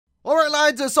Alright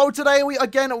lads, so today we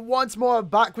again once more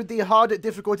back with the hard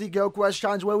difficulty guild quest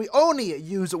challenge where we only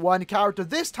use one character.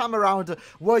 This time around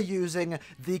we're using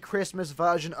the Christmas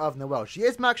version of Noelle. She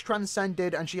is max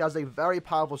transcended and she has a very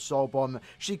powerful soul bomb.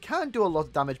 She can do a lot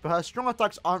of damage, but her strong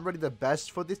attacks aren't really the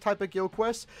best for this type of guild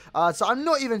quest. So I'm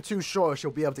not even too sure she'll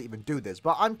be able to even do this,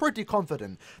 but I'm pretty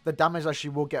confident the damage that she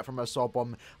will get from her soul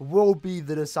bomb will be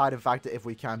the deciding factor if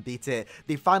we can beat it.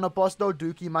 The final boss though,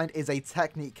 Dookie Mind, is a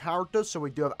technique character, so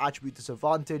we do have attribute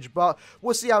disadvantage, but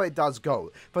we'll see how it does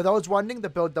go. For those wondering, the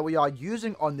build that we are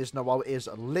using on this Noelle is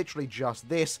literally just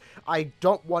this. I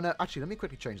don't want to... Actually, let me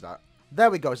quickly change that. There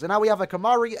we go. So now we have a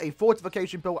Kamari, a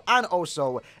fortification pill, and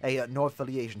also a no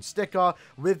affiliation sticker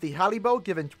with the Halibo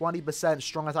giving 20%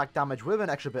 strong attack damage with an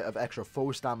extra bit of extra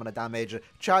full stamina damage.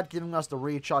 Chad giving us the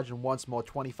recharge and once more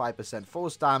 25% full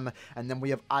stam. And then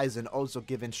we have Aizen also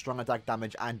giving strong attack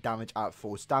damage and damage at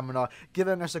full stamina,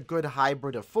 giving us a good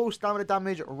hybrid of full stamina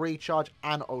damage, recharge,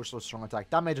 and also strong attack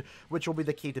damage, which will be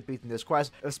the key to beating this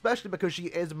quest, especially because she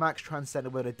is max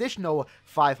transcended with an additional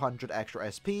 500 extra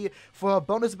SP. For her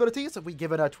bonus abilities, we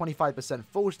give it a 25%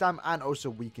 full stam and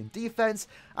also weaken defense,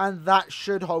 and that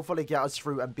should hopefully get us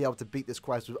through and be able to beat this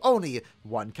quest with only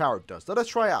one character. So let's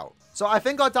try out. So I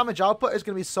think our damage output is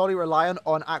going to be solely reliant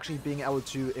on actually being able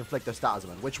to inflict a status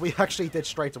event, which we actually did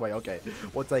straight away. Okay,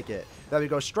 we'll take it. There we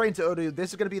go, straight into Udu. This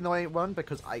is going to be an annoying one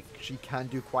because she can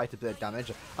do quite a bit of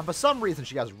damage, and for some reason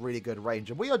she has really good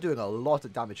range, and we are doing a lot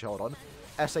of damage. Hold on.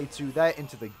 SA2 there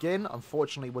into the Gin.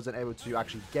 Unfortunately, wasn't able to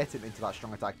actually get him into that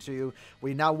strong attack 2.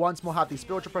 We now once more have the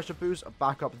spiritual pressure boost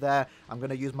back up there. I'm going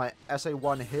to use my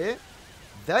SA1 here.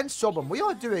 Then Sobom. We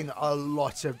are doing a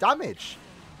lot of damage.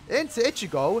 Into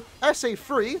Ichigo.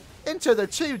 SA3 into the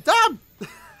 2. Damn!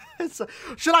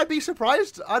 Should I be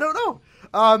surprised? I don't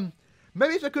know.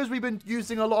 Maybe it's because we've been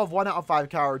using a lot of 1 out of 5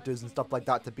 characters and stuff like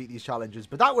that to beat these challenges.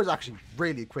 But that was actually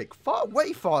really quick.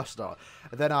 Way faster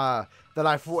than I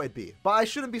thought it'd be. But I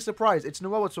shouldn't be surprised. It's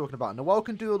Noelle we're talking about. Noelle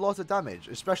can do a lot of damage,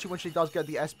 especially when she does get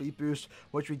the SP boost,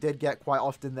 which we did get quite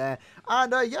often there.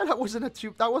 And yeah, that wasn't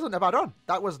a bad run.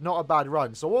 That was not a bad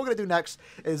run. So what we're going to do next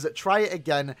is try it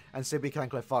again and see if we can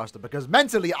clear faster. Because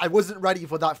mentally, I wasn't ready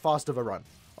for that fast of a run.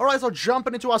 Alright, so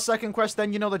jumping into our second quest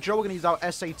then, you know the drill. We're going to use our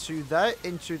SA2 there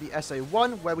into the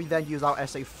SA1, where we then use our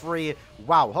SA3.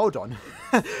 Wow, hold on.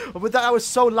 With that, I was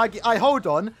so laggy. Hold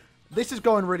on. This is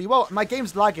going really well. My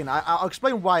game's lagging. I'll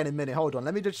explain why in a minute. Hold on.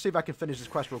 Let me just see if I can finish this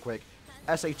quest real quick.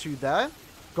 SA2 there.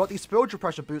 Got the spiritual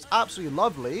pressure boost. Absolutely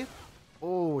lovely.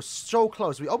 Oh, so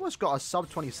close. We almost got a sub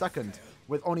 20 second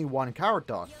with only one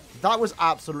character. That was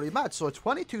absolutely mad. So a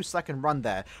 22-second run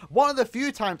there. One of the few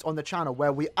times on the channel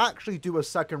where we actually do a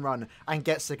second run and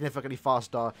get significantly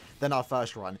faster than our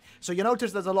first run. So you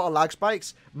notice there's a lot of lag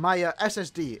spikes. My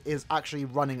SSD is actually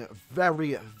running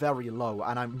very, very low,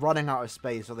 and I'm running out of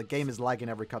space, so the game is lagging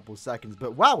every couple of seconds.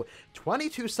 But wow,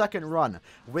 22-second run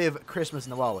with Christmas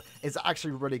Noelle is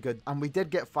actually really good. And we did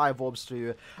get 5 orbs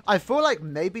too. I feel like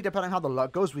maybe, depending on how the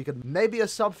luck goes, we could maybe a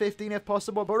sub 15 if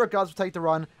possible. But regardless, we'll take the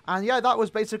run. And yeah, that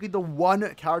was basically the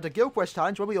one character guild quest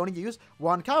challenge where we only use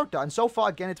one character. And so far,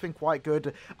 again, it's been quite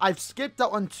good. I've skipped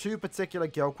out on 2 particular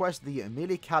guild quests, the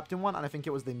immediate captain one, and I think it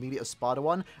was the immediate Sparta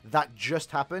one. That just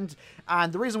happened.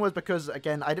 And the reason was because,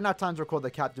 again, I didn't have time to record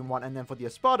the captain one, and then for the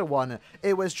Sparta one,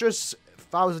 it was just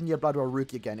 1,000 Year Blood War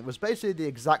Rookie again. It was basically the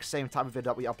exact same type of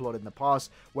video that we uploaded in the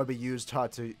past, where we used her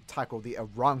to tackle the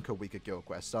Aranka Weaker guild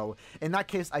quest. So in that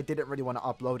case, I didn't really want to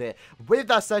upload it. With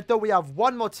that said, though, we have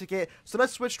one more ticket, so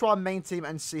let's switch to our main team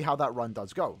and see how that run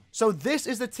does go. So this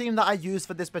is the team that I used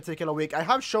for this particular week. I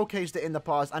have showcased it in the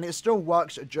past, and it still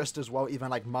works just as well, even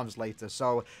like months later.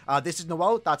 So this is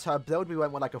Noelle. That's her build. We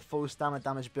went with like a full stamina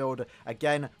damage build.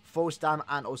 Again, full stam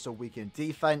and also weakened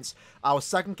defense. Our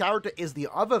second character is the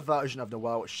other version of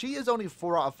Noelle. She is only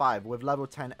 4 out of 5 with level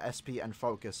 10 SP and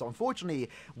focus. So unfortunately,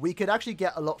 we could actually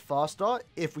get a lot faster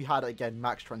if we had, again,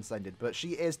 max transcended. But she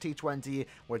is T20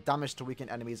 with damage to weaken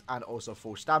enemies and also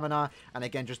full stamina. And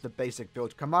again, just the basic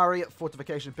build. Kamari,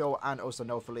 fortification pill, and also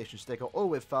no affiliation sticker, all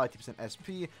with 30%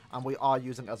 SP. And we are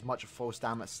using as much full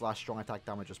stam / strong attack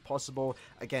damage as possible.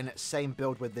 Again, same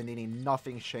build with the Nini.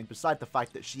 Nothing's changed besides the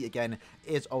fact that she, again,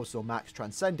 is also max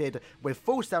transcended with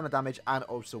full stamina damage and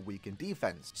also weakened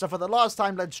defense. So for the last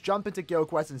time, let's jump into guild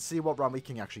quest and see what run we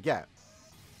can actually get.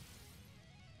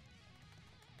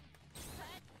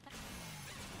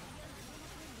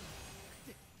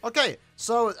 Okay,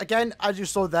 so again, as you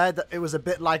saw there, that it was a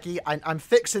bit laggy. I'm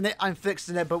fixing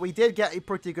it, but we did get a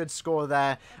pretty good score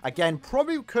there. Again,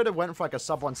 probably could have went for like a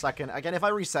sub 1 second. Again, if I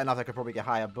reset enough, I could probably get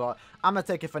higher, but I'm gonna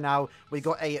take it for now. We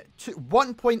got a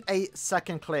 1.8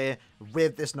 second clear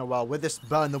with this Noelle, with this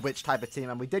Burn the Witch type of team.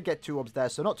 And we did get 2 orbs there,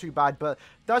 so not too bad. But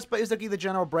that's basically the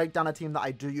general breakdown of team that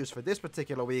I do use for this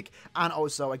particular week. And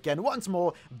also, again, once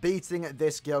more, beating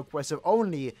this guild quest of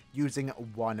only using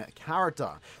 1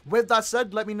 character. With that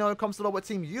said, let me know in the comments below what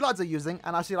team you lads are using,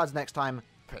 and I'll see you lads next time.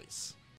 Peace.